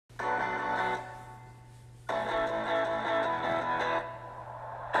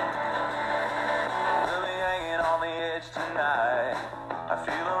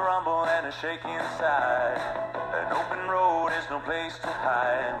side. An open road is no place to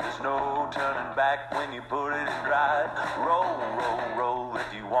hide. There's no turning back when you put it in drive. Roll, roll, roll if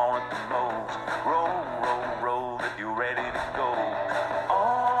you want the most. Roll, roll, roll if you're ready to go.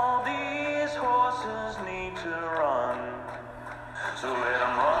 All these horses need to run, so let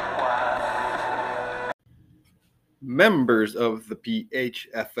them run wild. Members of the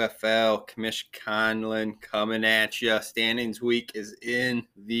PHFFL, Commish Conlon coming at you. Standings week is in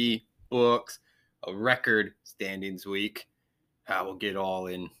the books. A record standings week. We'll get all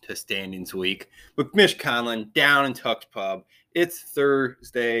into standings week. But Commish Conlon down in Tuck's Pub. It's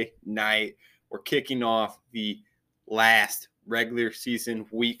Thursday night. We're kicking off the last regular season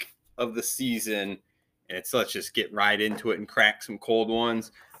week of the season. And let's just get right into it and crack some cold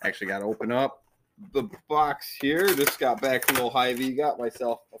ones. Actually got to open up the box here. Just got back from little Hy-Vee. Got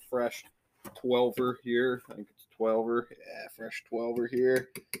myself a fresh 12er here. I think it's 12er. Yeah, fresh 12er here.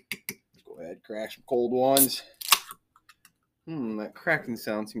 Let's go ahead and crack some cold ones. That cracking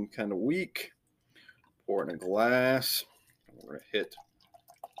sound seems kind of weak. Pour it in a glass. We're going to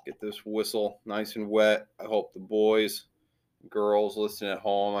get this whistle nice and wet. I hope the boys, girls listening at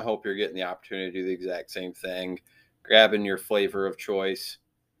home, I hope you're getting the opportunity to do the exact same thing. Grabbing your flavor of choice.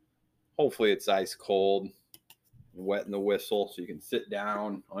 Hopefully it's ice cold, wet in the whistle, so you can sit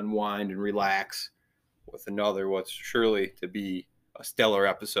down, unwind, and relax with another what's surely to be a stellar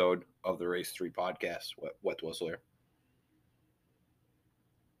episode of the Race 3 podcast, Wet Whistler.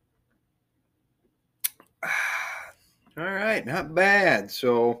 All right, not bad.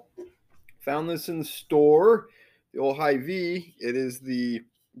 So found this in the store, the old Hy-Vee. It is the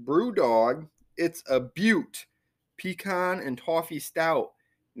Brew Dog. It's a Butte Pecan and Toffee Stout.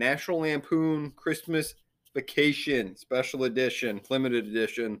 National Lampoon Christmas Vacation Special Edition, limited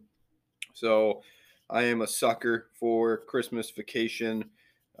edition. So I am a sucker for Christmas Vacation.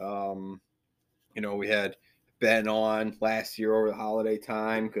 We had Ben on last year over the holiday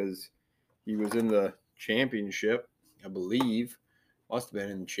time because he was in the championship, I believe. Must have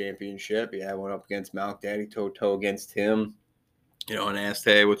been in the championship. Yeah, I went up against Malk Daddy Toto against him. And asked,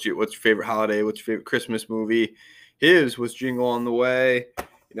 hey, what's your favorite holiday? What's your favorite Christmas movie? His was Jingle on the Way.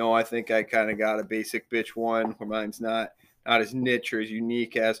 I think I kind of got a basic bitch one where mine's not as niche or as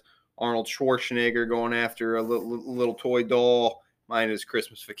unique as Arnold Schwarzenegger going after a little toy doll. Mine is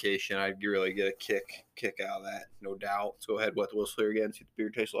Christmas Vacation. I really get a kick out of that, no doubt. Let's go ahead, Wet the Whistler again, see what the beer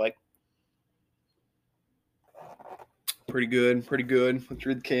tastes like. Pretty good. Let's read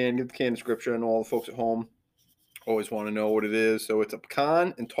the can, get the can description. I know all the folks at home always want to know what it is. So it's a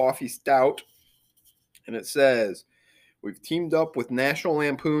pecan and toffee stout, and it says, we've teamed up with National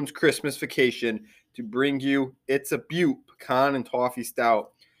Lampoon's Christmas Vacation to bring you It's a Butte Pecan and Toffee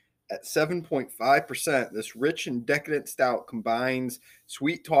Stout. At 7.5%, this rich and decadent stout combines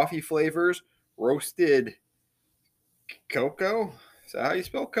sweet toffee flavors, roasted cocoa. Is that how you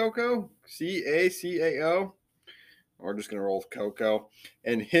spell cocoa? C-A-C-A-O? We're just going to roll with cocoa.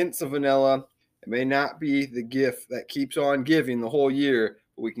 And hints of vanilla. It may not be the gift that keeps on giving the whole year,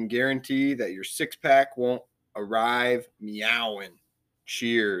 but we can guarantee that your six-pack won't arrive meowing.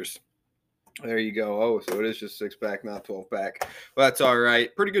 Cheers. There you go. Oh, so it is just 6-pack, not 12-pack. Well, that's all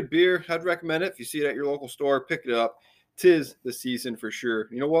right. Pretty good beer. I'd recommend it. If you see it at your local store, pick it up. 'Tis the season for sure.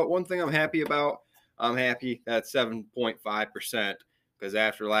 You know what? One thing I'm happy about, I'm happy that's 7.5%, because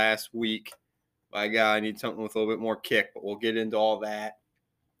after last week, my God, I need something with a little bit more kick, but we'll get into all that.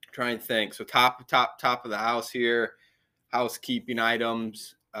 Try and think. So top of the house here, housekeeping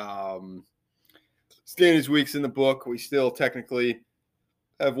items. Standings week's in the book. We still technically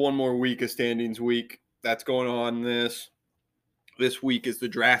have one more week of standings week. That's going on this week is the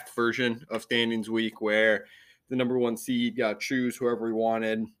draft version of standings week, where the number one seed got to choose whoever we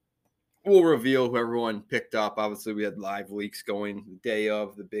wanted. We'll reveal who everyone picked up. Obviously, we had live leaks going the day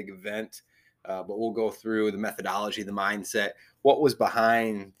of the big event, but we'll go through the methodology, the mindset, what was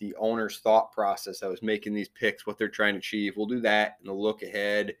behind the owner's thought process that was making these picks, what they're trying to achieve. We'll do that in the look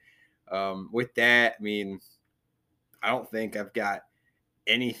ahead. With that, I don't think I've got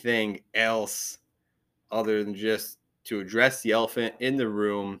anything else other than just to address the elephant in the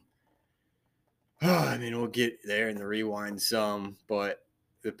room. We'll get there in the rewind some, but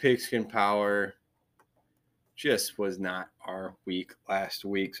the pigskin power just was not our week last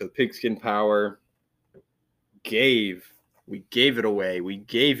week. So the pigskin power we gave it away. We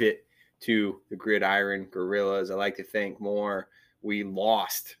gave it to the Gridiron Gorillas. I like to think more we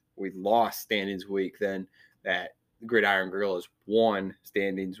lost standings week than that the Gridiron Gorillas won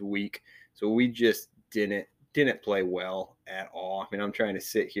standings week. So we just didn't play well at all. I'm trying to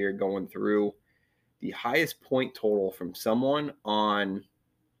sit here going through the highest point total from someone on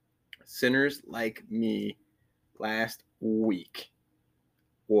Sinners like me last week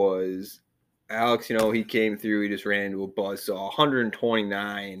was Alex. He came through. He just ran into a buzzsaw.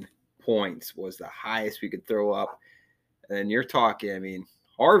 129 points was the highest we could throw up. And then you're talking,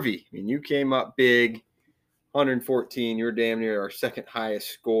 Harvey, you came up big, 114. You were damn near our second highest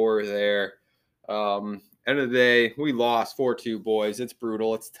score there. End of the day, we lost 4-2, boys. It's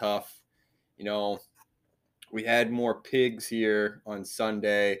brutal. It's tough. We had more pigs here on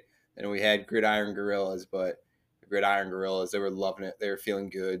Sunday than we had Gridiron Gorillas, but the Gridiron Gorillas, they were loving it. They were feeling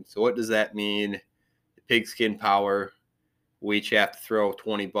good. So what does that mean? The pigskin power, we each have to throw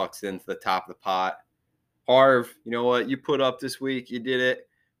 $20 into the top of the pot. Harv, you know what? You put up this week. You did it.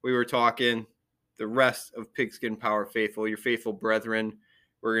 We were talking. The rest of Pigskin Power faithful, your faithful brethren,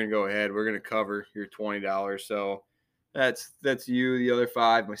 we're going to go ahead. We're going to cover your $20. So that's you, the other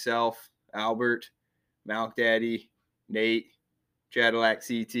 5, myself, Albert, Malk Daddy, Nate, Cadillac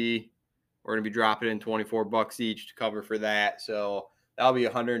CT. We're going to be dropping in $24 each to cover for that. So that'll be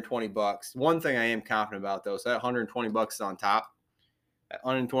 $120. One thing I am confident about, though, so that $120 is on top. That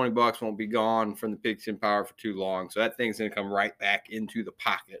 $120 won't be gone from the Pigskin Power for too long. So that thing's going to come right back into the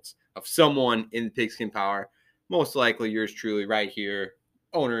pockets of someone in the Pigskin Power. Most likely yours truly right here,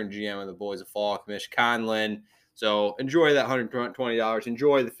 owner and GM of the Boys of Fall, Commish Conlin. So enjoy that $120.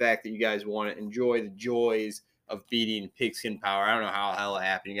 Enjoy the fact that you guys won it. Enjoy the joys of beating Pigskin Power. I don't know how the hell it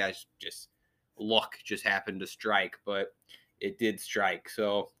happened. You guys luck just happened to strike, but it did strike.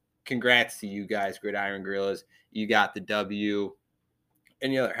 So congrats to you guys, Gridiron Gorillas. You got the W.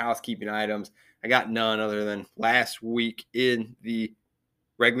 Any other housekeeping items? I got none other than last week in the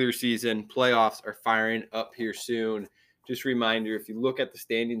regular season. Playoffs are firing up here soon. Just a reminder, if you look at the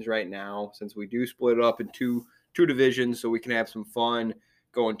standings right now, since we do split it up in two divisions so we can have some fun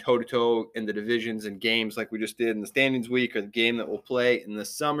going toe-to-toe in the divisions and games like we just did in the standings week or the game that we'll play in the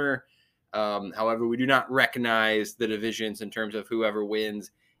summer. However, we do not recognize the divisions in terms of whoever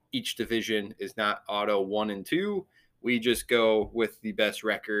wins. Each division is not auto 1 and 2. We just go with the best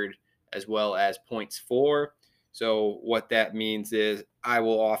record as well as points for. So what that means is I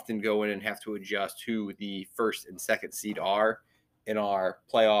will often go in and have to adjust who the first and second seed are in our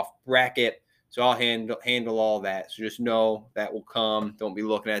playoff bracket. So I'll handle all that. So just know that will come. Don't be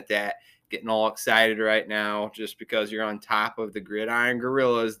looking at that, getting all excited right now. Just because you're on top of the Gridiron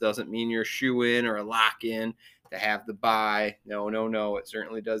Gorillas doesn't mean you're a shoe-in or a lock-in to have the bye. No. It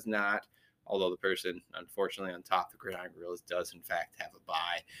certainly does not. Although the person, unfortunately, on top of the Gridiron Gorillas does, in fact, have a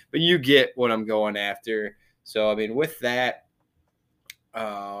bye. But you get what I'm going after. So, with that,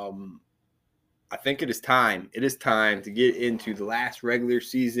 I think it is time. It is time to get into the last regular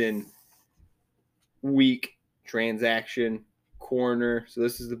season week transaction corner. So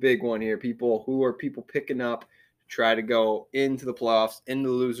this is the big one here. Who are people picking up to try to go into the playoffs, into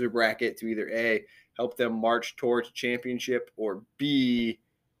the loser bracket to either A, help them march towards a championship, or B,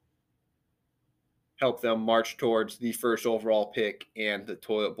 help them march towards the first overall pick and the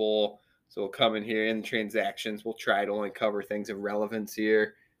toilet bowl. So we'll come in here in the transactions. We'll try to only cover things of relevance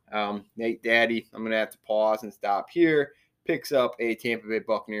here. Nate Daddy, I'm going to have to pause and stop here. Picks up a Tampa Bay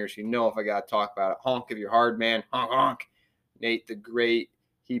Buccaneers. If I got to talk about it. Honk if you're hard, man. Honk, honk. Nate the Great.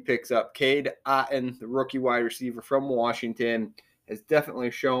 He picks up Cade Otton, the rookie wide receiver from Washington. Has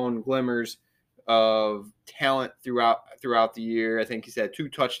definitely shown glimmers of talent throughout the year. I think he's had 2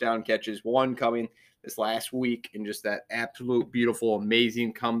 touchdown catches, one coming this last week, and just that absolute beautiful,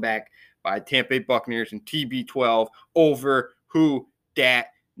 amazing comeback by Tampa Bay Buccaneers and TB12 over Who Dat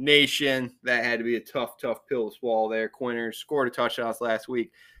Nation. That had to be a tough pill to swallow there. Quinners scored a touchdown last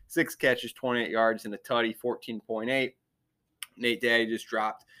week. 6 catches, 28 yards, and a tutty, 14.8. Nate Daddy just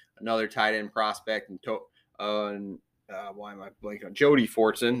dropped another tight end prospect, and why am I blanking on Jody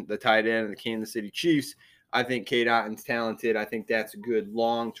Fortson, the tight end of the Kansas City Chiefs. I think Cade Otton's talented. I think that's a good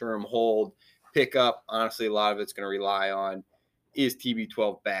long-term hold pickup. Honestly, a lot of it's going to rely on, is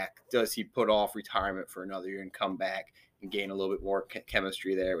TB12 back? Does he put off retirement for another year and come back and gain a little bit more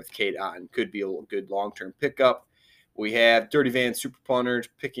chemistry there with Cade Otton? Could be a good long-term pickup. We have Dirty Van Super Punters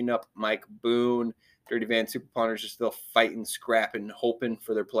picking up Mike Boone. Dirty Van Super Punters are still fighting, scrapping, hoping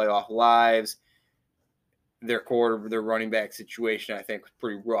for their playoff lives. Their running back situation, I think, was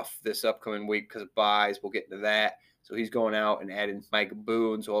pretty rough this upcoming week because of buys. We'll get into that. So he's going out and adding Mike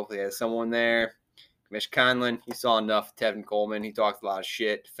Boone. So hopefully he has someone there. Commish Conlin, he saw enough of Tevin Coleman. He talked a lot of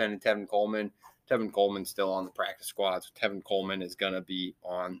shit defending Tevin Coleman. Tevin Coleman's still on the practice squad. So Tevin Coleman is going to be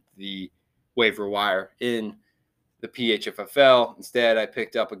on the waiver wire in the PHFFL. Instead, I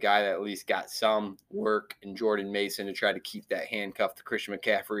picked up a guy that at least got some work in Jordan Mason to try to keep that handcuff to Christian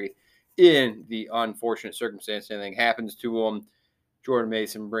McCaffrey in the unfortunate circumstance anything happens to him. Jordan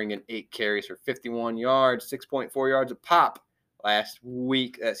Mason bringing 8 carries for 51 yards, 6.4 yards a pop last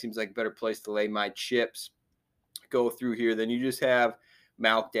week. That seems like a better place to lay my chips. Go through here. Then you just have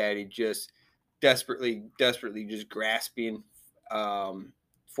Malk Daddy just desperately just grasping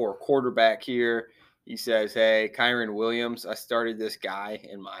for a quarterback here. He says, hey, Kyron Williams, I started this guy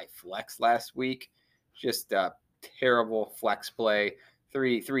in my flex last week. Just a terrible flex play.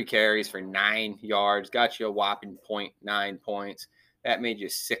 Three carries for 9 yards. Got you a whopping 0.9 points. That made you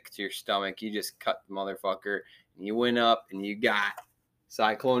sick to your stomach. You just cut the motherfucker. And you went up and you got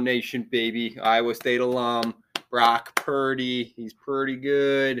Cyclone Nation, baby. Iowa State alum. Brock Purdy. He's pretty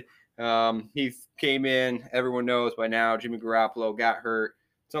good. He came in. Everyone knows by now Jimmy Garoppolo got hurt.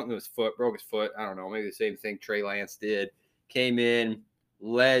 Something to his foot, broke his foot. I don't know. Maybe the same thing Trey Lance did. Came in,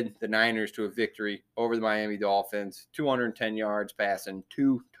 led the Niners to a victory over the Miami Dolphins. 210 yards passing,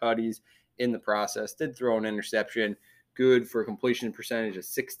 2 tutties in the process. Did throw an interception. Good for a completion percentage of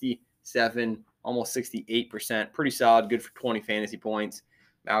 67, almost 68%. Pretty solid. Good for 20 fantasy points.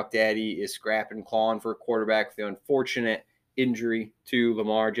 Malk Daddy is scrapping and clawing for a quarterback with the unfortunate injury to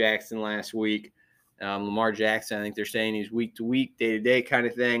Lamar Jackson last week. Lamar Jackson, I think they're saying he's week to week, day to day kind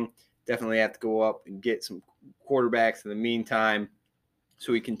of thing. Definitely have to go up and get some quarterbacks in the meantime.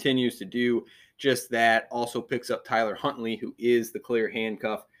 So he continues to do just that. Also picks up Tyler Huntley, who is the clear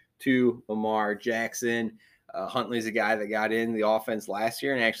handcuff to Lamar Jackson. Huntley's a guy that got in the offense last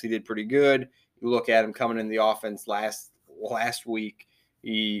year and actually did pretty good. You look at him coming in the offense last week.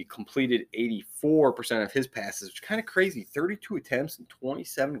 He completed 84% of his passes, which is kind of crazy. 32 attempts and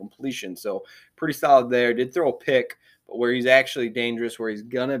 27 completions. So pretty solid there. Did throw a pick, but where he's actually dangerous, where he's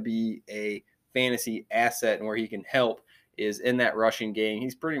going to be a fantasy asset and where he can help is in that rushing game.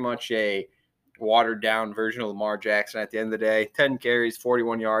 He's pretty much a watered down version of Lamar Jackson at the end of the day. 10 carries,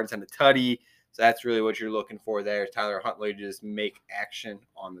 41 yards, and a tutty. So that's really what you're looking for there. Tyler Huntley just make action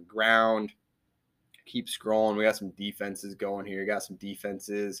on the ground. Keep scrolling. We got some defenses going here. Got some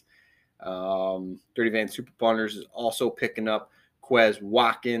defenses. Dirty Van Super Punters is also picking up Quez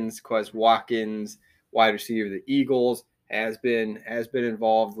Watkins. Quez Watkins, wide receiver of the Eagles, has been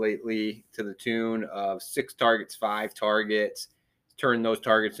involved lately to the tune of 6 targets, 5 targets. Turned those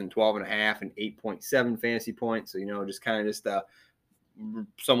targets in 12.5 and 8.7 fantasy points. So, just kind of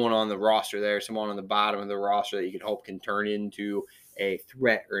someone on the roster there, someone on the bottom of the roster that you could hope can turn into a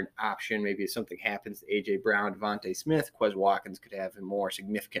threat or an option. Maybe if something happens to A.J. Brown, Devontae Smith, Quez Watkins could have a more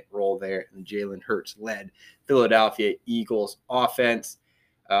significant role there in the Jalen Hurts-led Philadelphia Eagles offense.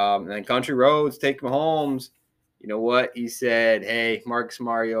 And then Country Roads, take Mahomes. You know what? He said, hey, Marcus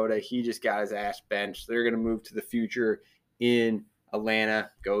Mariota, he just got his ass benched. They're going to move to the future in Atlanta.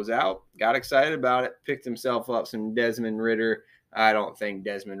 Goes out. Got excited about it. Picked himself up some Desmond Ridder. I don't think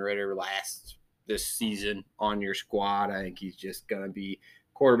Desmond Ridder lasts this season on your squad. I think he's just going to be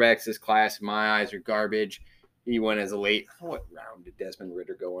quarterbacks this class. In my eyes are garbage. He went as a late. What round did Desmond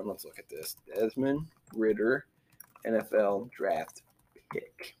Ridder go in? Let's look at this. Desmond Ridder, NFL draft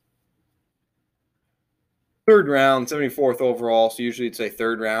pick. 3rd round, 74th overall. So usually it's a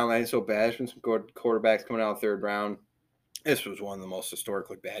 3rd round. That ain't so bad. There's been some good quarterbacks coming out of 3rd round. This was one of the most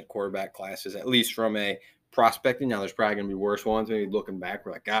historically bad quarterback classes, at least from a prospecting. Now there's probably going to be worse ones. Maybe looking back,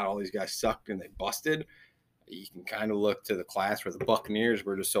 we're like, God, all these guys sucked and they busted. You can kind of look to the class where the Buccaneers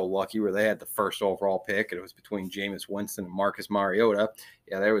were just so lucky where they had the 1st overall pick, and it was between Jameis Winston and Marcus Mariota.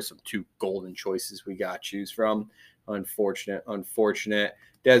 Yeah, there was some 2 golden choices we got to choose from. Unfortunate.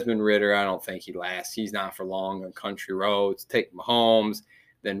 Desmond Ridder, I don't think he lasts. He's not for long on Country Roads. Take Mahomes.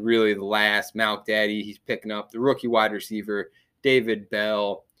 Then really the last, Malk Daddy, he's picking up the rookie wide receiver, David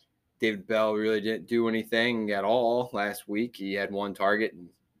Bell. David Bell really didn't do anything at all last week. He had 1 target and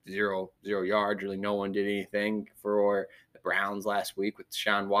zero yards. Really no one did anything for the Browns last week with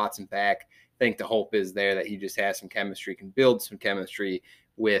Deshaun Watson back. I think the hope is there that he just has some chemistry, can build some chemistry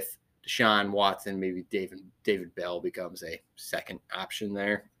with Deshaun Watson. Maybe David Bell becomes a 2nd option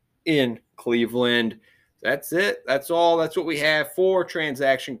there in Cleveland. That's it. That's all. That's what we have for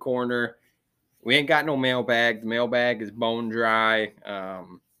Transaction Corner. We ain't got no mailbag. The mailbag is bone dry.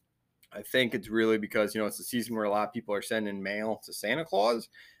 I think it's really because, it's the season where a lot of people are sending mail to Santa Claus.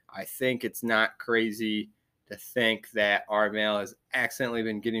 I think it's not crazy to think that our mail has accidentally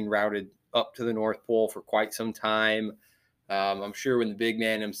been getting routed up to the North Pole for quite some time. I'm sure when the big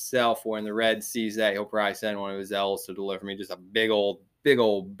man himself, when the Red sees that, he'll probably send one of his elves to deliver me just a big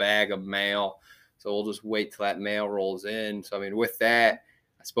old bag of mail. So we'll just wait till that mail rolls in. So, with that,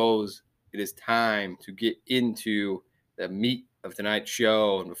 I suppose it is time to get into the meat of tonight's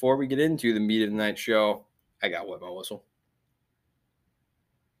show. And before we get into the meat of tonight's show, I got wet my whistle.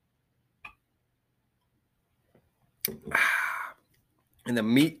 And the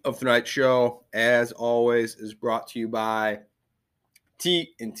meat of tonight's show, as always, is brought to you by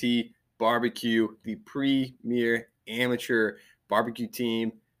T&T Barbecue, the premier amateur barbecue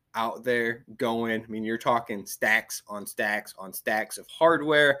team out there going. I mean, you're talking stacks on stacks on stacks of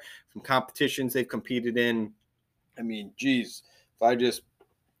hardware from competitions they've competed in. I mean, geez, if I just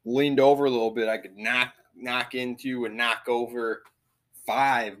leaned over a little bit, I could knock into and knock over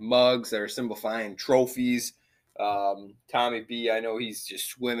 5 mugs that are simplifying trophies. Tommy B, I know he's just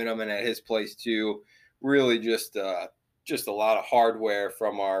swimming them in at his place too. Really just a lot of hardware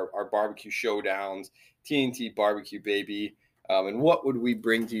from our barbecue showdowns. T&T Barbecue, baby. And what would we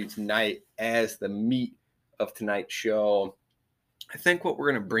bring to you tonight as the meat of tonight's show? I think what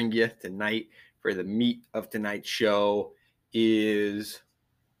we're going to bring you tonight for the meat of tonight's show is,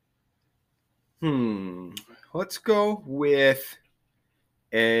 let's go with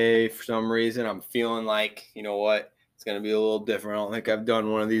for some reason, I'm feeling like, you know what, it's going to be a little different. I don't think I've done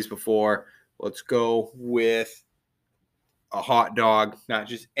one of these before. Let's go with a hot dog, not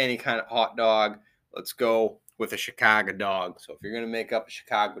just any kind of hot dog. Let's go with a Chicago dog. So if you're going to make up a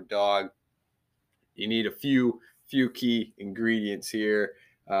Chicago dog, you need a few key ingredients here.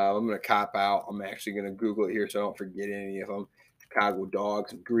 I'm going to cop out. I'm actually going to Google it here so I don't forget any of them. Chicago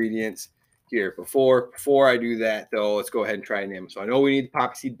dogs ingredients here. Before I do that, though, let's go ahead and try and name them. So I know we need the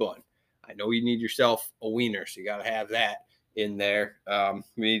poppy seed bun. I know you need yourself a wiener, so you got to have that in there.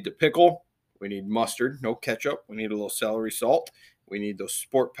 We need the pickle. We need mustard, no ketchup. We need a little celery salt. We need those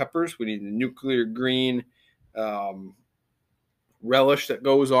sport peppers. We need the nuclear green relish that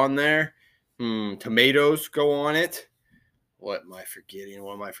goes on there. Tomatoes go on it. What am I forgetting?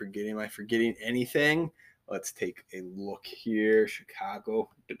 Am I forgetting anything? Let's take a look here. Chicago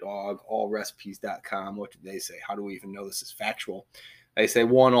Dog, allrecipes.com. What did they say? How do we even know this is factual? They say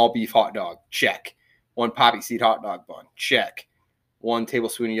 1 all beef hot dog. Check. 1 poppy seed hot dog bun. Check. 1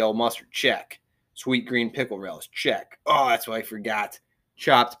 tablespoon of yellow mustard. Check. Sweet green pickle relish. Check. Oh, that's what I forgot.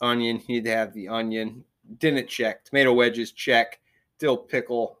 Chopped onion. You need to have the onion. Didn't check. Tomato wedges. Check. Dill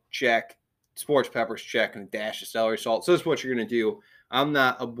pickle. Check. Sports peppers. Check. And a dash of celery salt. So this is what you're going to do. I'm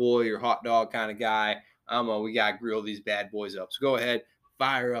not a boy or hot dog kind of guy. We got to grill these bad boys up. So go ahead.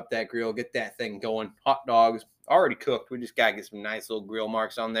 Fire up that grill. Get that thing going. Hot dogs already cooked. We just got to get some nice little grill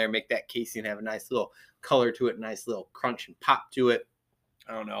marks on there. Make that casing have a nice little color to it. Nice little crunch and pop to it.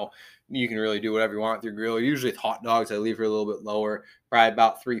 I don't know. You can really do whatever you want with your grill. Usually with hot dogs, I leave her a little bit lower, probably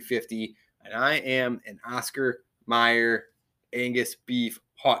about 350. And I am an Oscar Mayer Angus beef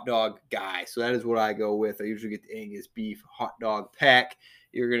hot dog guy. So that is what I go with. I usually get the Angus beef hot dog pack.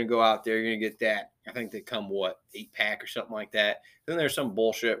 You're going to go out there. You're going to get that. I think they come, 8-pack or something like that. Then there's some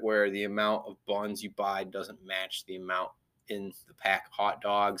bullshit where the amount of buns you buy doesn't match the amount in the pack of hot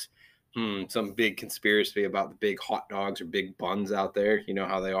dogs. Some big conspiracy about the big hot dogs or big buns out there. You know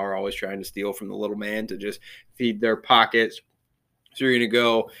how they are, always trying to steal from the little man to just feed their pockets. So you're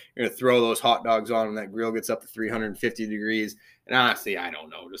going to throw those hot dogs on and that grill gets up to 350 degrees. And honestly, I don't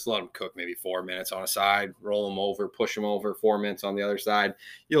know. Just let them cook maybe 4 minutes on a side, roll them over, push them over, 4 minutes on the other side.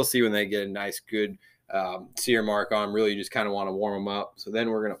 You'll see when they get a nice, good sear mark on them. Really, you just kind of want to warm them up. So then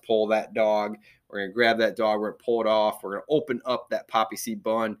we're going to pull that dog. We're going to grab that dog. We're going to pull it off. We're going to open up that poppy seed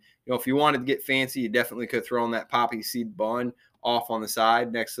bun. You know, if you wanted to get fancy, you definitely could throw in that poppy seed bun off on the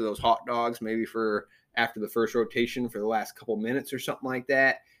side next to those hot dogs, maybe for after the first rotation for the last couple minutes or something like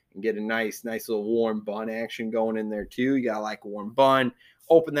that, and get a nice little warm bun action going in there too. You got to like a warm bun.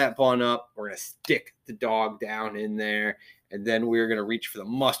 Open that bun up. We're going to stick the dog down in there, and then we're going to reach for the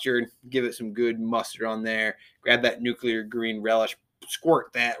mustard, give it some good mustard on there. Grab that nuclear green relish,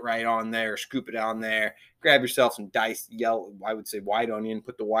 squirt that right on there, scoop it on there. Grab yourself some diced yellow, I would say white onion.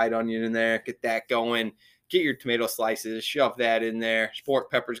 Put the white onion in there. Get that going. Get your tomato slices. Shove that in there. Sport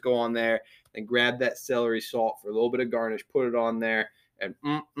peppers go on there. Then grab that celery salt for a little bit of garnish. Put it on there. And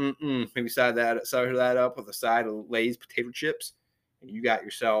maybe side that up with a side of Lay's potato chips. And you got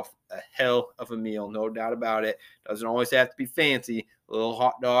yourself a hell of a meal, no doubt about it. Doesn't always have to be fancy. A little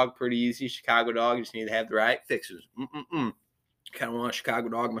hot dog, pretty easy. Chicago dog, you just need to have the right fixes. Kind of want a Chicago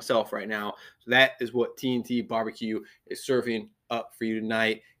dog myself right now. So that is what T&T Barbecue is serving up for you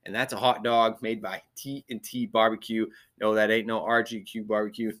tonight. And that's a hot dog made by T&T Barbecue. No, that ain't no RGQ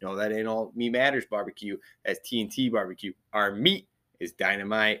barbecue. No, that ain't all Me Matters barbecue. That's T&T Barbecue. Our meat is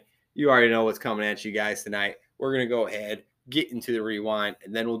dynamite. You already know what's coming at you guys tonight. We're going to go ahead, get into the rewind,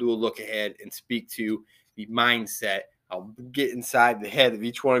 and then we'll do a look ahead and speak to the mindset. I'll get inside the head of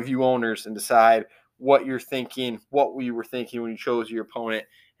each one of you owners and decide what you're thinking, what we were thinking when you chose your opponent,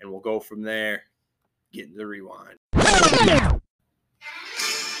 and we'll go from there. Get into the rewind.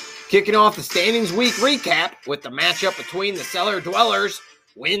 Kicking off the standings week recap with the matchup between the cellar dwellers.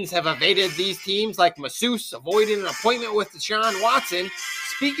 Wins have evaded these teams like Masseuse avoiding an appointment with Deshaun Watson.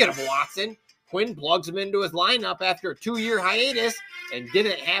 Speaking of Watson, Quinn plugs him into his lineup after a 2-year hiatus and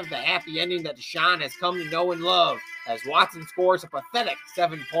didn't have the happy ending that Deshaun has come to know and love, as Watson scores a pathetic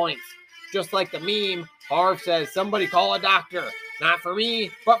 7 points. Just like the meme, Harv says, "Somebody call a doctor. Not for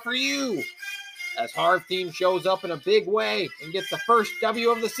me, but for you." As Harv team shows up in a big way and gets the first W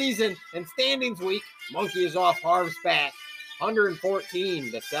of the season in standings week, Monkey is off Harv's back,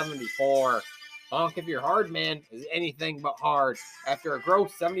 114-74. Honk if your hard man is anything but hard. After a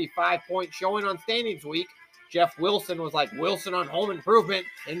gross 75-point showing on standings week, Jeff Wilson was like Wilson on Home Improvement,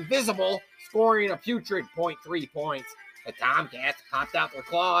 invisible, scoring a putrid 0.3 points. The Tomcats popped out their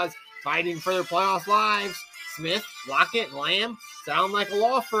claws, fighting for their playoff lives. Smith, Lockett, and Lamb sound like a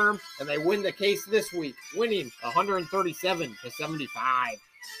law firm, and they win the case this week, winning 137-75.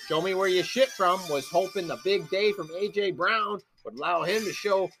 Show me where you shit from was hoping the big day from A.J. Brown would allow him to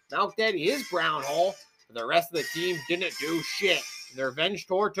show Milk Daddy his brown hole, but the rest of the team didn't do shit. Their revenge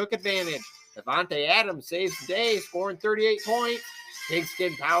tour took advantage. Devontae Adams saves the day, scoring 38 points.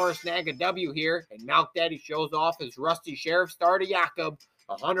 Pigskin Power snag a W here, and Milk Daddy shows off his rusty sheriff star to Jakob,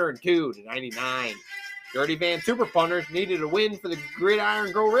 102-99. Dirty Van Super Punters needed a win for the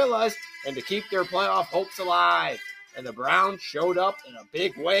Gridiron Gorillas and to keep their playoff hopes alive. And the Browns showed up in a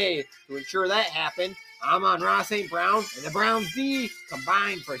big way to ensure that happened. Amon-Ra St. Brown and the Browns D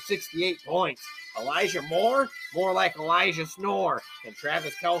combined for 68 points. Elijah Moore, more like Elijah Snore. And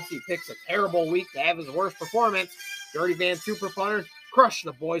Travis Kelce picks a terrible week to have his worst performance. Dirty Van Super Punters crush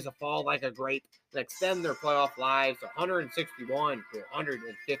the boys of fall like a grape and extend their playoff lives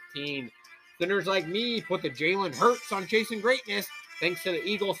 161-115. Sinners like me put the Jalen Hurts on chasing greatness thanks to the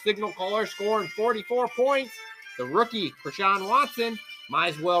Eagles signal caller scoring 44 points. The rookie, Krishan Watson, might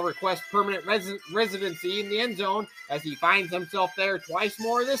as well request permanent residency in the end zone as he finds himself there twice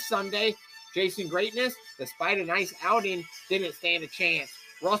more this Sunday. Chasing greatness, despite a nice outing, didn't stand a chance.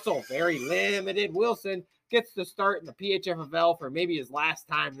 Russell, very limited Wilson, gets to start in the PHFFL for maybe his last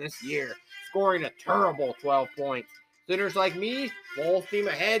time this year, scoring a terrible 12 points. Sinners like me, full steam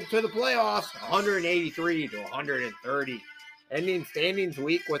ahead to the playoffs, 183-130. Ending standings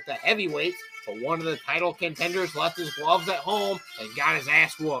week with the heavyweights, but one of the title contenders left his gloves at home and got his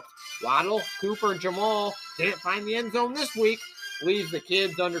ass whooped. Waddle, Cooper, and Jamal didn't find the end zone this week, leaves the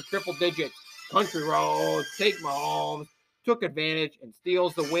kids under triple digits. Country Roads, Take Mahomes, took advantage and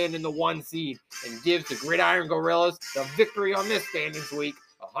steals the win in the 1 seed and gives the Gridiron Gorillas the victory on this standings week,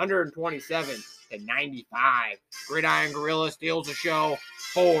 127-95. Gridiron Gorilla steals the show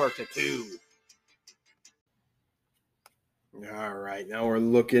 4-2. All right, now we're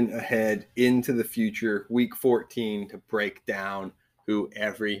looking ahead into the future, week 14, to break down who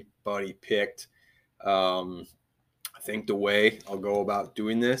everybody picked. I think the way I'll go about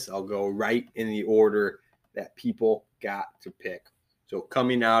doing this, I'll go right in the order that people got to pick. So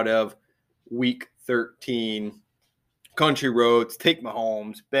coming out of week 13, Country Roads, Take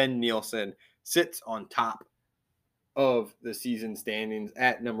Mahomes, Ben Nielsen sits on top of the season standings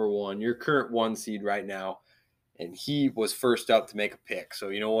at number 1, your current 1 seed right now. And he was first up to make a pick. So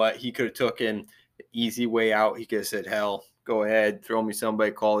you know what? He could have taken the easy way out. He could have said, hell, go ahead, throw me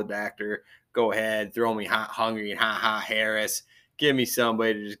somebody, call the doctor. Go ahead, throw me Hot Hungry and Ha Harris. Give me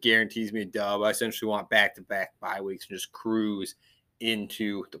somebody that just guarantees me a dub. I essentially want back-to-back bye weeks and just cruise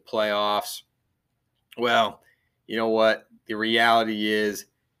into the playoffs. Well, you know what? The reality is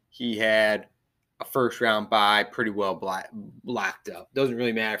he had a first-round bye pretty well blocked up. Doesn't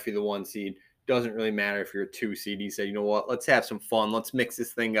really matter if you're the 1 seed. Doesn't really matter if you're a 2 seed. He said, you know what? Let's have some fun. Let's mix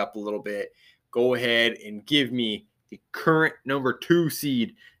this thing up a little bit. Go ahead and give me the current number 2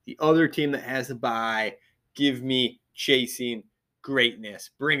 seed, the other team that has a bye. Give me chasing greatness.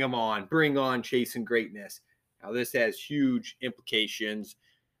 Bring them on. Bring on chasing greatness. Now, this has huge implications.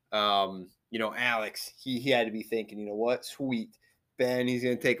 Alex, he had to be thinking, you know what? Sweet. Ben, he's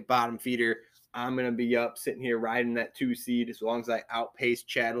going to take a bottom feeder. I'm going to be up sitting here riding that 2 seed. As long as I outpace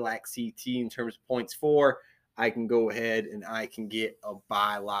Cadillac CT in terms of points for, I can go ahead and I can get a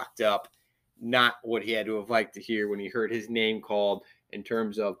bye locked up. Not what he had to have liked to hear when he heard his name called in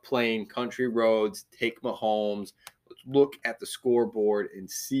terms of playing Country Roads, Take Mahomes. Let's look at the scoreboard and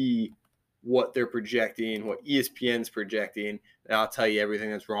see what they're projecting, what ESPN's projecting, and I'll tell you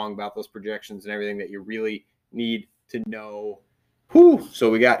everything that's wrong about those projections and everything that you really need to know. So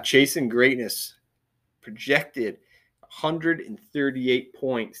we got Chasing Greatness projected 138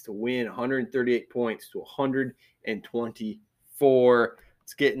 points to win, 138 points to 124.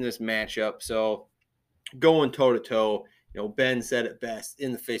 Let's get in this matchup. So going toe-to-toe, Ben said it best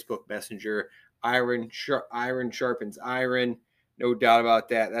in the Facebook Messenger. Iron sharpens iron. No doubt about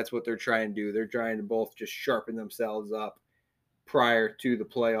that. That's what they're trying to do. They're trying to both just sharpen themselves up prior to the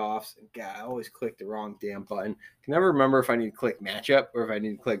playoffs. God, I always click the wrong damn button. Can never remember if I need to click matchup or if I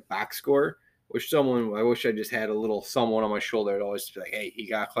need to click box score. I wish I just had a little someone on my shoulder that always be like, hey, you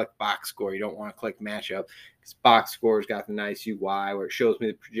got to click box score. You don't want to click matchup because box score's got the nice UI where it shows me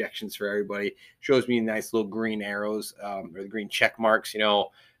the projections for everybody. Shows me nice little green arrows or the green check marks.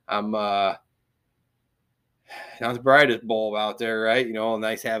 I'm not the brightest bulb out there, right?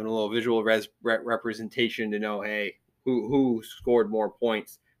 Nice having a little visual representation to know, hey, who scored more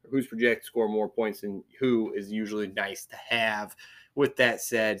points, or who's projected to score more points than who is usually nice to have. With that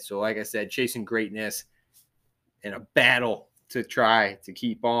said, so like I said, chasing greatness in a battle to try to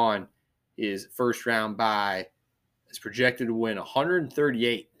keep on his first round bye is projected to win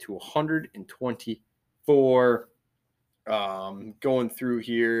 138 to 124. Going through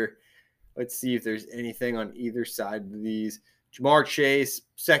here, let's see if there's anything on either side of these. Jamar Chase,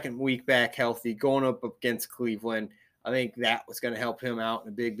 second week back healthy, going up against Cleveland. I think that was going to help him out in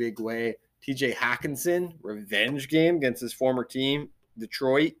a big, big way. TJ Hawkinson, revenge game against his former team,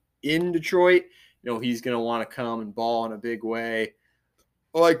 Detroit. In Detroit, he's going to want to come and ball in a big way.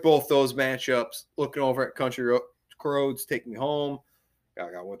 I like both those matchups. Looking over at Country Roads, Take Me Home.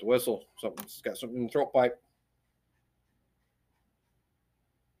 I got with the whistle. Something's got something in the throat pipe.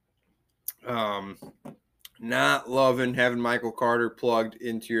 Not loving having Michael Carter plugged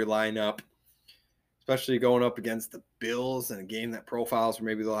into your lineup, especially going up against the Bills in a game that profiles where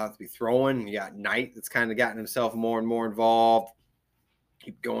maybe they'll have to be throwing. You got Knight that's kind of gotten himself more and more involved.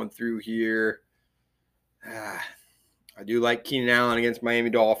 Keep going through here. I do like Keenan Allen against Miami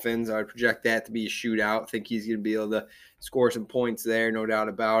Dolphins. I would project that to be a shootout. I think he's going to be able to score some points there, no doubt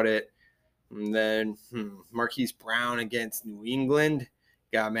about it. And then Marquise Brown against New England.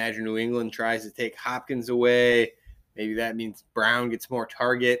 You got to imagine New England tries to take Hopkins away. Maybe that means Brown gets more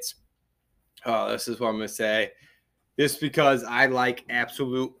targets. This is what I'm going to say. Just because I like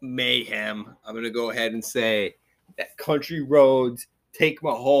absolute mayhem, I'm going to go ahead and say that Country Roads, Take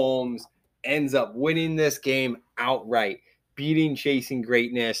Mahomes, ends up winning this game outright, beating Chasing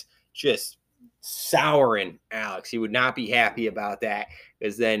Greatness, just souring Alex. He would not be happy about that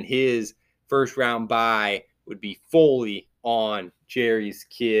because then his first round bye would be fully on Jerry's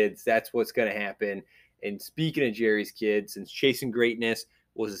kids. That's what's going to happen. And speaking of Jerry's kids, since Chasing Greatness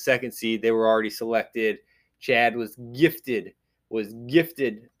was the second seed, they were already selected. Chad was gifted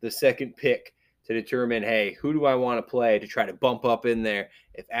the second pick to determine, hey, who do I want to play to try to bump up in there?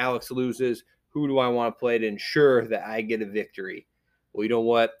 If Alex loses, who do I want to play to ensure that I get a victory? Well, you know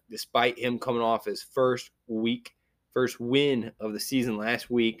what? Despite him coming off his first win of the season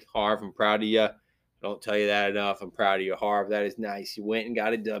last week, Harv, I'm proud of you. I don't tell you that enough. I'm proud of you, Harv. That is nice. You went and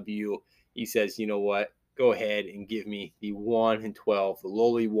got a W. He says, you know what? Go ahead and give me the 1-12, the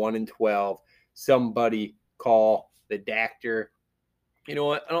lowly 1-12. Somebody call the doctor. You know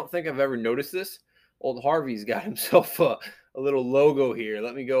what? I don't think I've ever noticed this. Old Harvey's got himself a little logo here.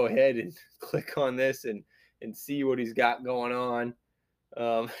 Let me go ahead and click on this and see what he's got going on.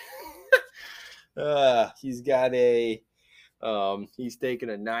 He's got he's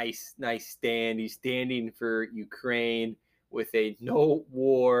taking a nice stand. He's standing for Ukraine with a no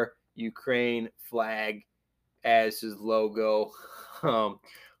war Ukraine flag as his logo.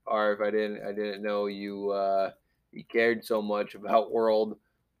 Harv, I didn't know you cared so much about world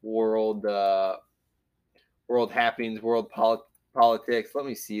happenings, world politics. Let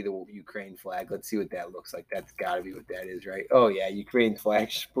me see the Ukraine flag. Let's see what that looks like. That's got to be what that is, right? Oh yeah, Ukraine flag,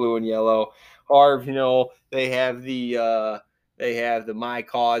 blue and yellow. Harv, they have the My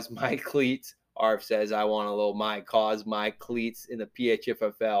Cause, My Cleats. Harv says, I want a little My Cause, My Cleats in the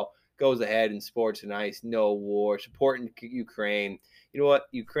PHFFL. Goes ahead and sports a nice no war, supporting Ukraine. You know what?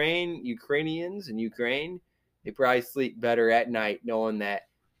 Ukrainians in Ukraine, they probably sleep better at night knowing that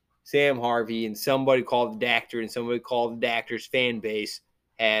Sam Harvey and somebody called the Doctor and somebody called the Doctor's fan base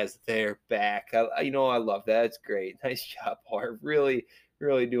has their back. I love that. It's great. Nice job, Harv. Really,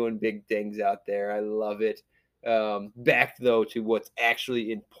 really doing big things out there. I love it. Back, though, to what's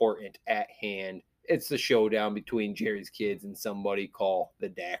actually important at hand. It's the showdown between Jerry's kids and somebody called the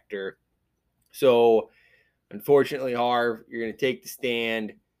Doctor. So, unfortunately, Harv, you're going to take the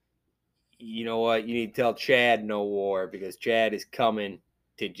stand. You know what? You need to tell Chad no war because Chad is coming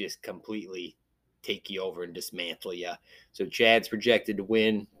to just completely take you over and dismantle you. So Chad's projected to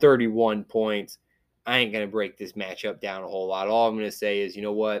win 31 points. I ain't going to break this matchup down a whole lot. All I'm going to say is, you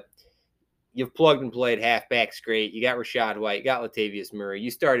know what? you've plugged and played halfbacks great. You got Rashad White, you got Latavius Murray.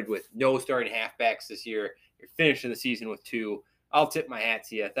 You started with no starting halfbacks this year. You're finishing the season with 2. I'll tip my hat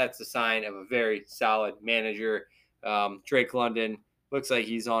to you. That's a sign of a very solid manager. Drake London looks like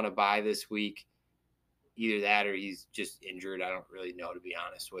he's on a bye this week. Either that or he's just injured. I don't really know, to be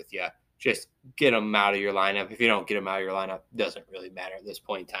honest with you. Just get him out of your lineup. If you don't get him out of your lineup, it doesn't really matter at this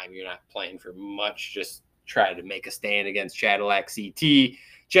point in time. You're not playing for much. Just try to make a stand against Cadillac CT.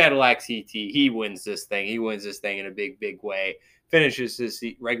 Cadillac CT, he wins this thing. He wins this thing in a big, big way. Finishes his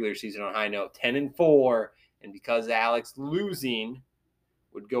regular season on a high note, 10-4. And because Alex losing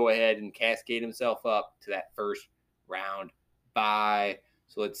would go ahead and cascade himself up to that first round bye.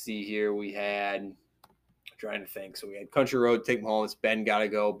 So let's see here. We had, trying to think. So we had Country Road take Mahomes. Ben got to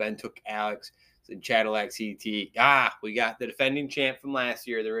go. Ben took Alex. So Cadillac CT. We got the defending champ from last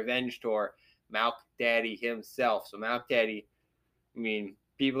year, the Revenge Tour, Malk Daddy himself. So Malk Daddy, I mean,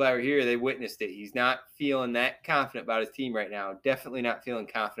 people that were here, they witnessed it. He's not feeling that confident about his team right now. Definitely not feeling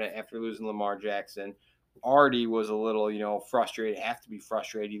confident after losing Lamar Jackson. Already was a little, frustrated. Have to be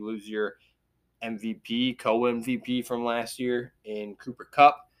frustrated. You lose your MVP, co-MVP from last year in Cooper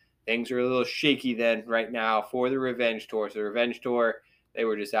Kupp. Things are a little shaky then right now for the Revenge Tour. So the Revenge Tour, they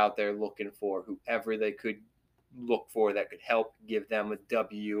were just out there looking for whoever they could look for that could help give them a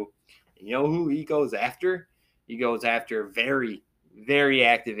W. And you know who he goes after? He goes after a very, very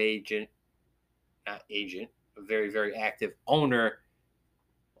active a very, very active owner,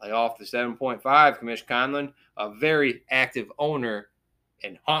 like off the 7.5, Commish Conlon, a very active owner,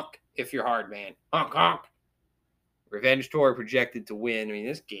 and honk if you're hard, man. Honk, honk. Revenge Tour projected to win. I mean,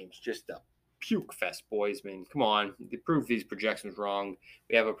 this game's just a puke fest, boys. I mean, come on. They proved these projections wrong.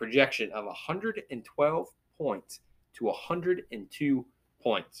 We have a projection of 112 points to 102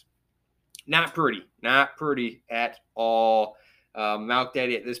 points. Not pretty. Not pretty at all. Malk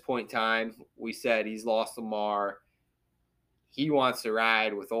Daddy at this point in time, we said he's lost Lamar. He wants to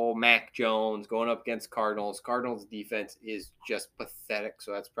ride with old Mac Jones going up against Cardinals. Cardinals defense is just pathetic,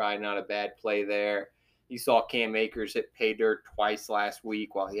 so that's probably not a bad play there. You saw Cam Akers hit pay dirt twice last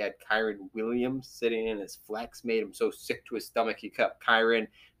week while he had Kyron Williams sitting in his flex. Made him so sick to his stomach, he cut Kyron,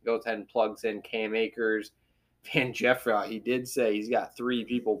 goes ahead and plugs in Cam Akers. Van Jefferson, he did say he's got 3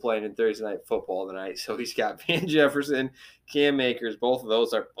 people playing in Thursday Night Football tonight. So he's got Van Jefferson, Cam Akers. Both of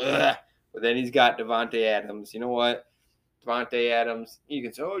those are ugh. But then he's got Devontae Adams. You know what? Devontae Adams, you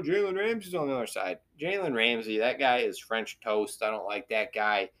can say, oh, Jalen Ramsey's on the other side. Jalen Ramsey, that guy is French toast. I don't like that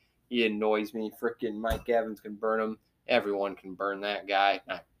guy. He annoys me. Freaking Mike Evans can burn him. Everyone can burn that guy.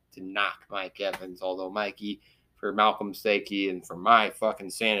 Not to knock Mike Evans, although Mikey, for Malcolm's sake and for my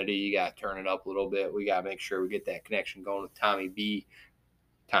fucking sanity, you got to turn it up a little bit. We got to make sure we get that connection going with Tommy B,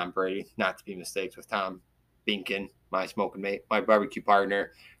 Tom Brady, not to be mistakes with Tom Binkin, my smoking mate, my barbecue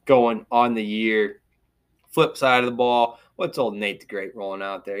partner, going on the year. Flip side of the ball, what's old Nate the Great rolling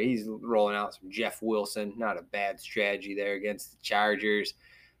out there? He's rolling out some Jeff Wilson. Not a bad strategy there against the Chargers.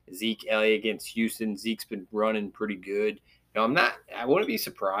 Zeke Elliott against Houston. Zeke's been running pretty good. Now, I wouldn't be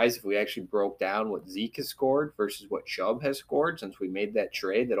surprised if we actually broke down what Zeke has scored versus what Chubb has scored since we made that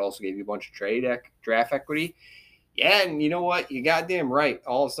trade that also gave you a bunch of draft equity. Yeah, and you know what? You goddamn right.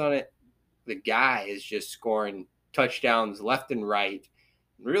 All of a sudden, the guy is just scoring touchdowns left and right.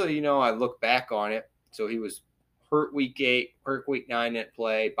 Really, I look back on it. So he was hurt week 8, hurt week 9 at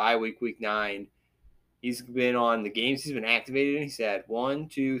play, bye week 9. He's been on the games he's been activated in. He's had 1,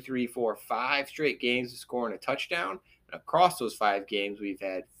 2, 3, 4, 5 straight games of scoring a touchdown. And across those 5 games, we've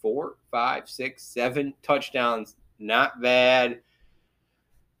had 4, 5, 6, 7 touchdowns. Not bad.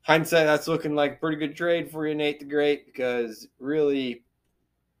 Hindsight, that's looking like a pretty good trade for you, Nate the Great, because really,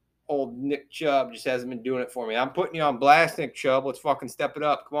 old Nick Chubb just hasn't been doing it for me. I'm putting you on blast, Nick Chubb. Let's fucking step it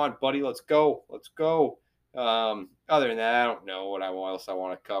up. Come on, buddy. Let's go. Let's go. Other than that, I don't know what else I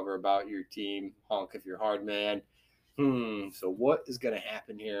want to cover about your team. Honk if you're hard, man. So what is going to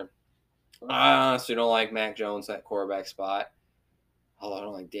happen here? I honestly don't like Mac Jones at quarterback spot. Although I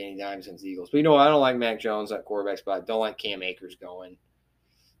don't like Danny Dimes against the Eagles. But I don't like Mac Jones at quarterback spot. Don't like Cam Akers going.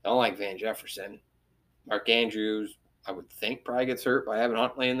 Don't like Van Jefferson. Mark Andrews, I would think probably gets hurt by having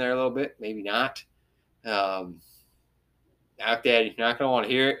Huntley in there a little bit. Maybe not. Now, Dad, you're not going to want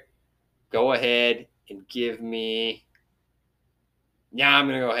to hear it. Go ahead and give me. Yeah, I'm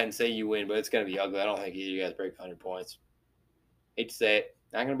going to go ahead and say you win, but it's going to be ugly. I don't think either of you guys break 100 points. Hate to say it.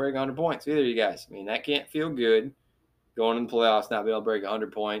 Not going to break 100 points, either of you guys. I mean, that can't feel good. Going in the playoffs, not being able to break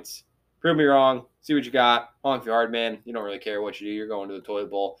 100 points. Prove me wrong. See what you got. Honk if you're hard, man. You don't really care what you do. You're going to the toilet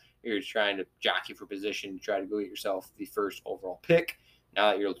bowl. You're just trying to jockey for position, try to go get yourself the first overall pick.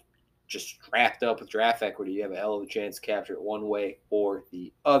 Now that you're just strapped up with draft equity, you have a hell of a chance to capture it one way or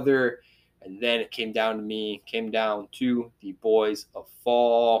the other. And then it came down to me, came down to the Boys of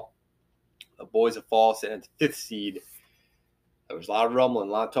Fall. The Boys of Fall sitting at the 5th seed. There was a lot of rumbling,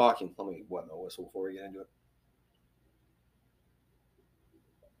 a lot of talking. Let me wet my whistle before we get into it.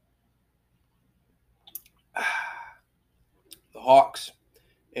 The Hawks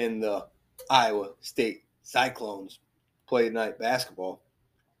and the Iowa State Cyclones play tonight basketball.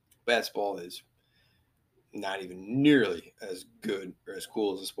 Basketball is not even nearly as good or as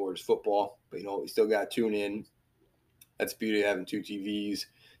cool as a sport as football. But, you know, we still got to tune in. That's the beauty of having 2 TVs,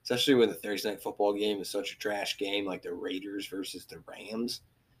 especially when the Thursday night football game is such a trash game like the Raiders versus the Rams.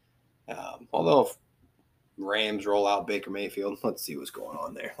 Although if Rams roll out Baker Mayfield, let's see what's going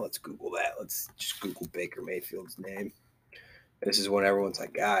on there. Let's Google that. Let's just Google Baker Mayfield's name. This is when everyone's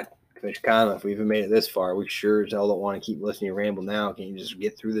like, God, Commissioner Conlon, if we even made it this far, we sure as hell don't want to keep listening to ramble now. Can you just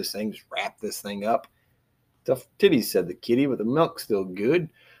get through this thing, just wrap this thing up? Tough titties, said the kitty, but the milk's still good.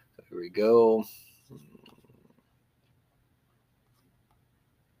 So here we go.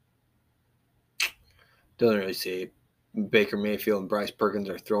 Doesn't really say Baker Mayfield and Bryce Perkins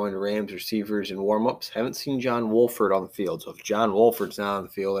are throwing to Rams receivers in warmups. Haven't seen John Wolford on the field. So if John Wolford's not on the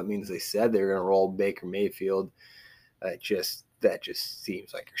field, that means they said they were going to roll Baker Mayfield. That just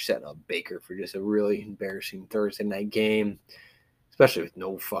seems like you're setting up Baker for just a really embarrassing Thursday night game, especially with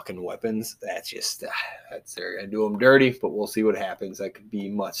no fucking weapons. That's they're going to do them dirty, but we'll see what happens. That could be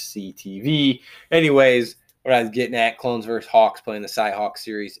must-see TV. Anyways, what I was getting at, Clones versus Hawks playing the Cy-Hawks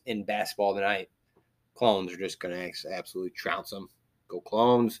series in basketball tonight. Clones are just going to absolutely trounce them. Go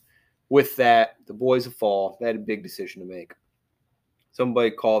Clones. With that, the Boys of Fall, they had a big decision to make.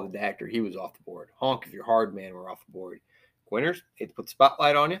 Somebody called the doctor. He was off the board. Honk if you're hard, man, we're off the board. Quinners, hate to put the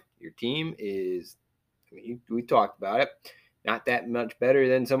spotlight on you. Your team is, we talked about it, not that much better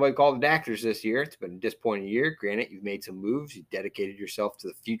than somebody called the doctors this year. It's been a disappointing year. Granted, you've made some moves. You dedicated yourself to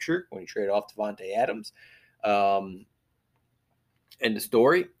the future when you trade off Devontae Adams. End of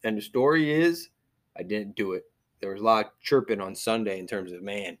story. End of story is I didn't do it. There was a lot of chirping on Sunday in terms of,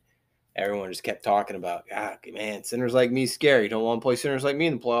 man, everyone just kept talking about, God, man, centers like me is scary. Don't want to play centers like me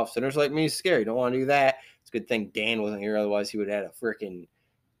in the playoffs. Centers like me is scary. Don't want to do that. It's a good thing Dan wasn't here. Otherwise, he would have had a freaking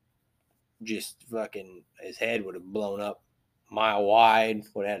his head would have blown up mile wide.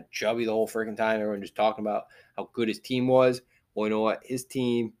 Would have had chubby the whole freaking time. Everyone just talking about how good his team was. Well, you know what? His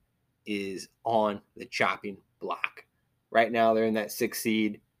team is on the chopping block. Right now, they're in that 6th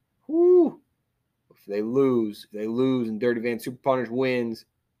seed. Woo! If they lose and Dirty Van Super Punters wins,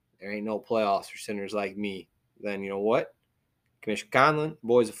 there ain't no playoffs for sinners like me. Then you know what? Commissioner Conlon,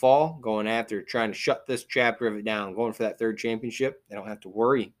 Boys of Fall, going after trying to shut this chapter of it down, going for that 3rd championship. They don't have to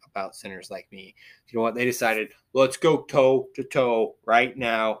worry about sinners like me. You know what? They decided, let's go toe to toe right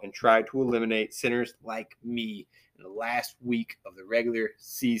now and try to eliminate sinners like me in the last week of the regular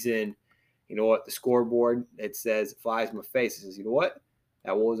season. You know what? The scoreboard, it says, it flies in my face. It says, you know what?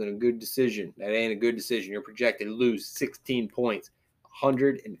 That wasn't a good decision. That ain't a good decision. You're projected to lose 16 points.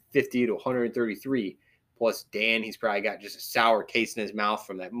 150 to 133. Plus, Dan, he's probably got just a sour taste in his mouth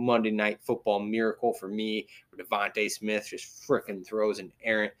from that Monday Night Football miracle for me, where Devontae Smith just frickin' throws an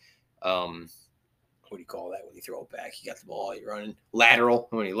errant, what do you call that when you throw it back? You got the ball, you're running lateral.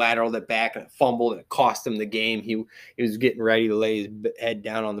 When he lateraled it back and it fumbled and it cost him the game, he was getting ready to lay his head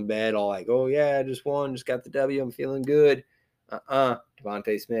down on the bed, all like, oh, yeah, I just won, just got the W, I'm feeling good.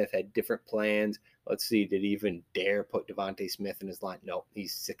 Devontae Smith had different plans. Let's see, did he even dare put Devontae Smith in his line? No,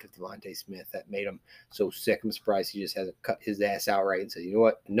 he's sick of Devontae Smith. That made him so sick. I'm surprised he just hasn't cut his ass outright and said, you know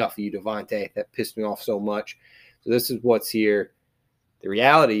what, enough of you, Devontae. That pissed me off so much. So this is what's here. The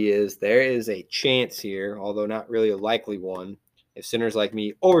reality is there is a chance here, although not really a likely one, if sinners like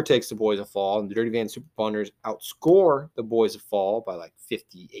me overtakes the Boys of Fall and the Dirty Van Super Punters outscore the Boys of Fall by like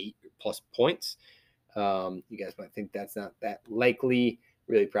 58 plus points. You guys might think that's not that likely.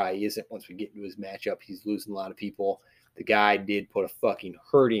 Really probably isn't. Once we get into his matchup, he's losing a lot of people. The guy did put a fucking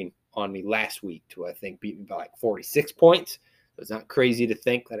hurting on me last week to, I think, beat me by like 46 points. So it's not crazy to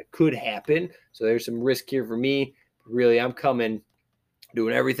think that it could happen. So there's some risk here for me. But really, I'm coming,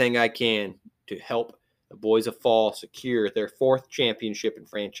 doing everything I can to help the Boys of Fall secure their 4th championship in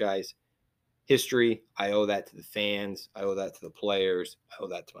franchise history. I owe that to the fans. I owe that to the players. I owe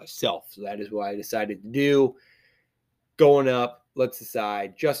that to myself. So that is what I decided to do. Going up, let's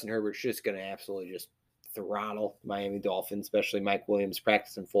decide. Justin Herbert's just going to absolutely just throttle Miami Dolphins, especially Mike Williams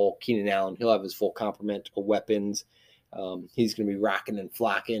practicing full. Keenan Allen, he'll have his full complement of weapons. He's going to be rocking and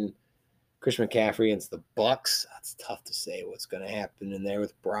flocking. Christian McCaffrey against the Bucks. That's tough to say what's going to happen in there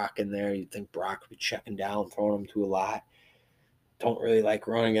with Brock in there. You'd think Brock would be checking down, throwing him to a lot. Don't really like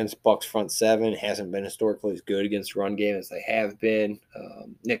running against Bucks front seven. Hasn't been historically as good against the run game as they have been.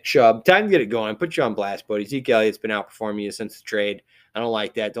 Nick Chubb, time to get it going. Put you on blast, buddy. Zeke Elliott's been outperforming you since the trade. I don't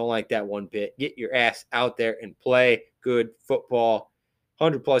like that. Don't like that one bit. Get your ass out there and play good football.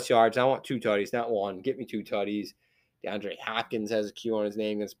 100-plus yards. I want 2 tutties, not 1. Get me 2 tutties. DeAndre Hopkins has a Q on his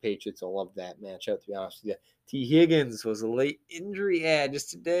name against the Patriots. I love that matchup, to be honest with you. T. Higgins was a late injury ad just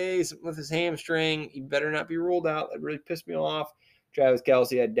today, something with his hamstring. He better not be ruled out. That really pissed me off. Travis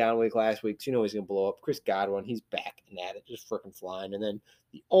Kelce had a down week last week, so you know he's going to blow up. Chris Godwin, he's back and at it, just freaking flying. And then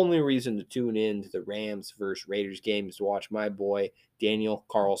the only reason to tune in to the Rams versus Raiders game is to watch my boy Daniel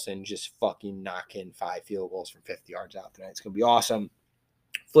Carlson just fucking knock in 5 field goals from 50 yards out tonight. It's going to be awesome.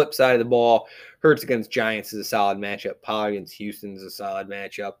 Flip side of the ball, Hurts against Giants is a solid matchup. Pollard against Houston is a solid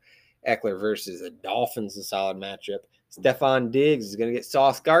matchup. Eckler versus the Dolphins is a solid matchup. Stephon Diggs is going to get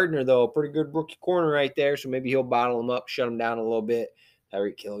Sauce Gardner, though. A pretty good rookie corner right there, so maybe he'll bottle him up, shut him down a little bit.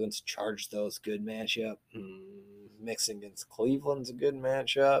 Tyreek Hill against Chargers, though, is a good matchup. Mixing against Cleveland's a good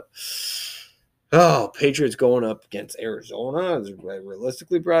matchup. Oh, Patriots going up against Arizona is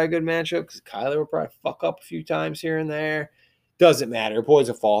realistically probably a good matchup because Kyler will probably fuck up a few times here and there. Doesn't matter. Boys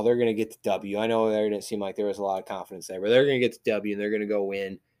will fall. They're going to get the W. I know there didn't seem like there was a lot of confidence there, but they're going to get the W, and they're going to go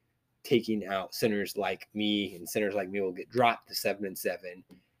win, taking out sinners like me, and sinners like me will get dropped to 7-7,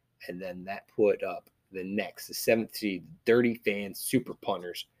 and then that put up the 7th seed, Dirty Fans Super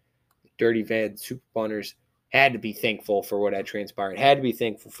Punters. Dirty Fans Super Punters had to be thankful for what had transpired. Had to be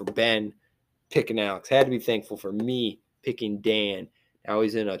thankful for Ben picking Alex. Had to be thankful for me picking Dan. Now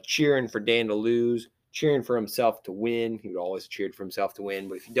he's in a cheering for Dan to lose, cheering for himself to win. He would always cheered for himself to win,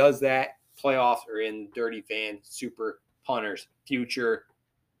 but if he does that, playoffs are in Dirty Fan Super Punters future.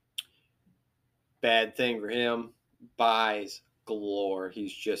 Bad thing for him. Buys galore.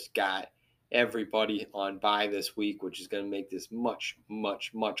 He's just got everybody on bye this week, which is going to make this much,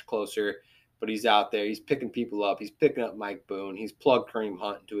 much, much closer. But he's out there. He's picking people up. He's picking up Mike Boone. He's plugged Kareem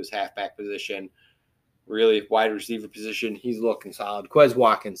Hunt into his halfback position. Really, wide receiver position. He's looking solid. Quez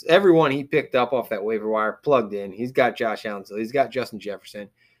Watkins. Everyone he picked up off that waiver wire plugged in. He's got Josh Allen. So he's got Justin Jefferson.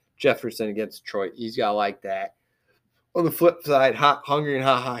 Jefferson against Detroit. He's got like that. On the flip side, Hungry and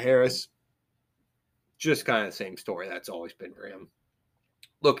Ha Harris. Just kind of the same story that's always been for him.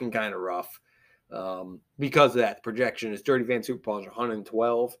 Looking kind of rough. Because of that, the projection is Dirty Van Super Punters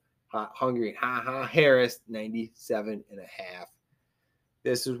 112. Hungry and Ha Harris 97.5.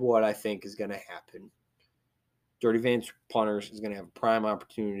 This is what I think is going to happen. Dirty Van Super Punters is going to have a prime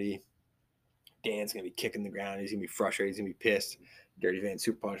opportunity. Dan's going to be kicking the ground. He's going to be frustrated. He's going to be pissed. Dirty Van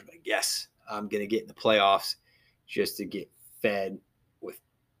Super Punters like, yes, I'm going to get in the playoffs just to get fed with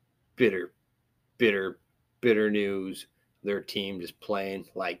bitter news. Their team just playing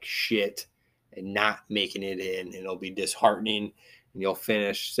like shit and not making it in, and it'll be disheartening. And you'll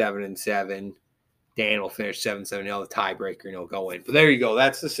finish 7-7. Dan will finish 7-7. He'll have the tiebreaker, and he'll go in. But there you go.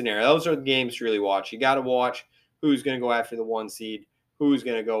 That's the scenario. Those are the games to really watch. You got to watch who's going to go after the 1 seed, who's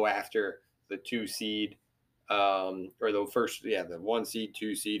going to go after the 2 seed, or the 1 seed,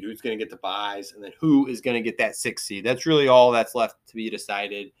 2 seed, who's going to get the buys, and then who is going to get that 6 seed. That's really all that's left to be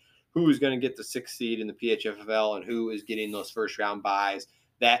decided. Who is going to get the 6th seed in the PHFFL and who is getting those first-round buys.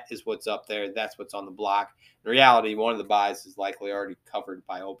 That is what's up there. That's what's on the block. In reality, one of the buys is likely already covered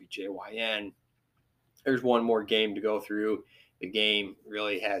by OBJYN. There's one more game to go through. The game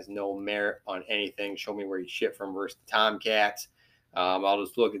really has no merit on anything. Show me where you shit from versus the Tomcats. I'll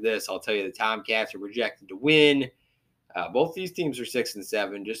just look at this. I'll tell you the Tomcats are projected to win. Both these teams are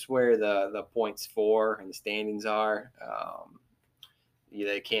 6-7, just where the points for and the standings are.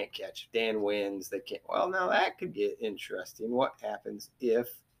 They can't catch. If Dan wins, they can't. Well, now that could get interesting. What happens if?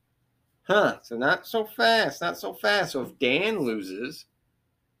 So not so fast. So if Dan loses,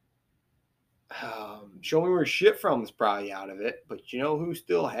 show me where shit from is probably out of it. But you know who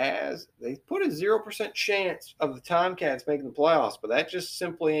still has? They put a 0% chance of the Tomcats making the playoffs, but that just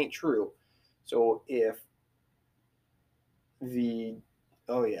simply ain't true. So if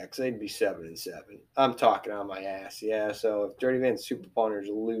because they'd be 7-7. I'm talking on my ass. Yeah, so if Dirty Van Super Punters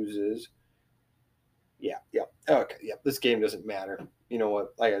loses, this game doesn't matter. You know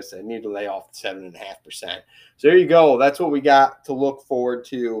what? Like I said, need to lay off the 7.5%. So there you go. That's what we got to look forward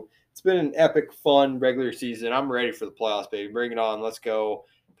to. It's been an epic, fun regular season. I'm ready for the playoffs, baby. Bring it on. Let's go.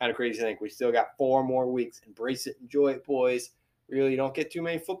 Kind of crazy to think we still got 4 more weeks. Embrace it. Enjoy it, boys. Really, you don't get too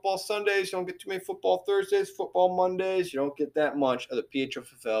many football Sundays. You don't get too many football Thursdays, football Mondays. You don't get that much of the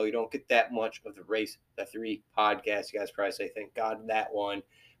PHFFL. You don't get that much of the Race the 3 podcast. You guys probably say, thank God that one.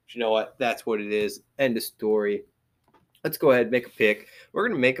 But you know what? That's what it is. End of story. let's go ahead and make a pick. We're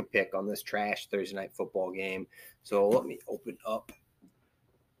going to make a pick on this trash Thursday night football game. So let me open up a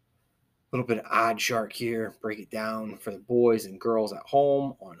little bit of Odd Shark here, break it down for the boys and girls at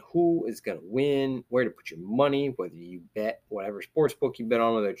home on who is going to win, where to put your money, whether you bet whatever sports book you bet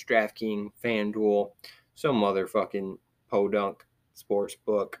on, whether it's DraftKings, FanDuel, some other fucking podunk sports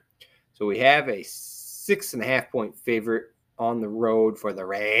book. So we have a 6.5 point favorite on the road for the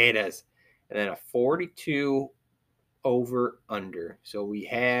Raiders, and then a 42 over under. So we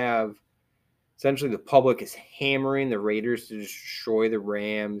have essentially the public is hammering the Raiders to destroy the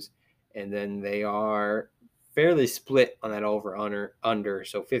Rams, and then they are fairly split on that over under.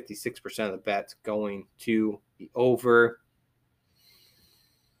 So 56% of the bets going to the over.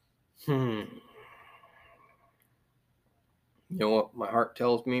 You know what my heart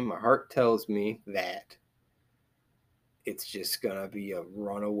tells me? My heart tells me that it's just going to be a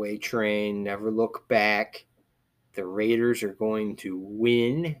runaway train, never look back. The Raiders are going to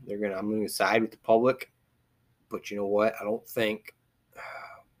win. I'm going to side with the public. But you know what? I don't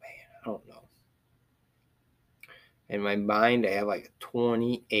know. In my mind, I have like a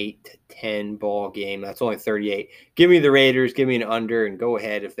 28-10 ball game. That's only 38. Give me the Raiders. Give me an under, and go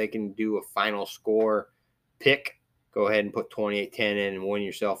ahead. If they can do a final score pick, go ahead and put 28-10 in and win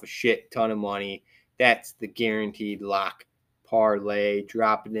yourself a shit ton of money. That's the guaranteed lock parlay.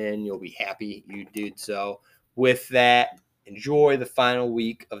 Drop it in. You'll be happy you did so. With that, enjoy the final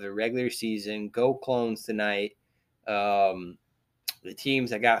week of the regular season. Go Clones tonight. The teams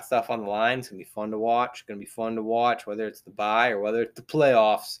that got stuff on the line, it's going to be fun to watch. It's going to be fun to watch, whether it's the bye or whether it's the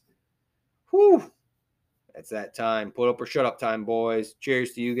playoffs. Whew. That's that time. Put up or shut up time, boys.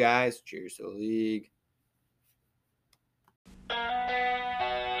 Cheers to you guys. Cheers to the league.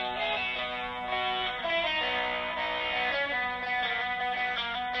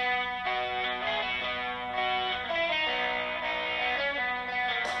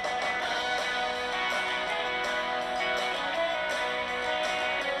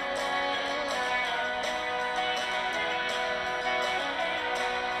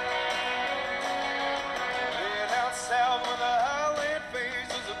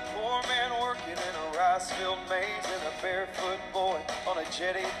 Maze and a barefoot boy on a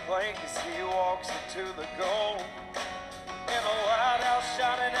jetty plank as he walks into the goal. And a lighthouse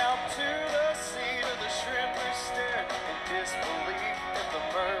shining out to the sea, to the shrimpers staring in disbelief. And the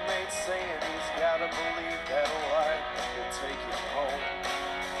mermaid saying he's gotta believe that light will take him home.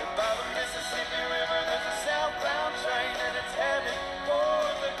 And by the Mississippi River there's a southbound train and it's headed for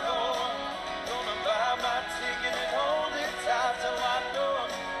the goal. Gonna buy my ticket and hold it tight till I know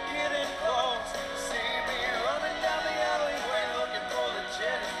I'm getting close.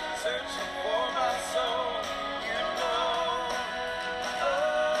 Searching for my soul, you know.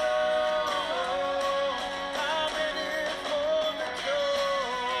 I'm in it for the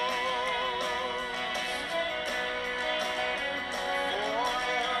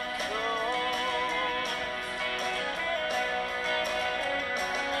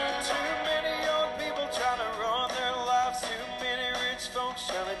Too many young people trying to run their lives, too many rich folks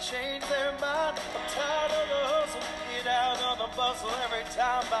trying to change their mind. I'm tired of the hustle, get out of the bustle every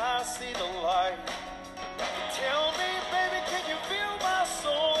time I see the light. Tell me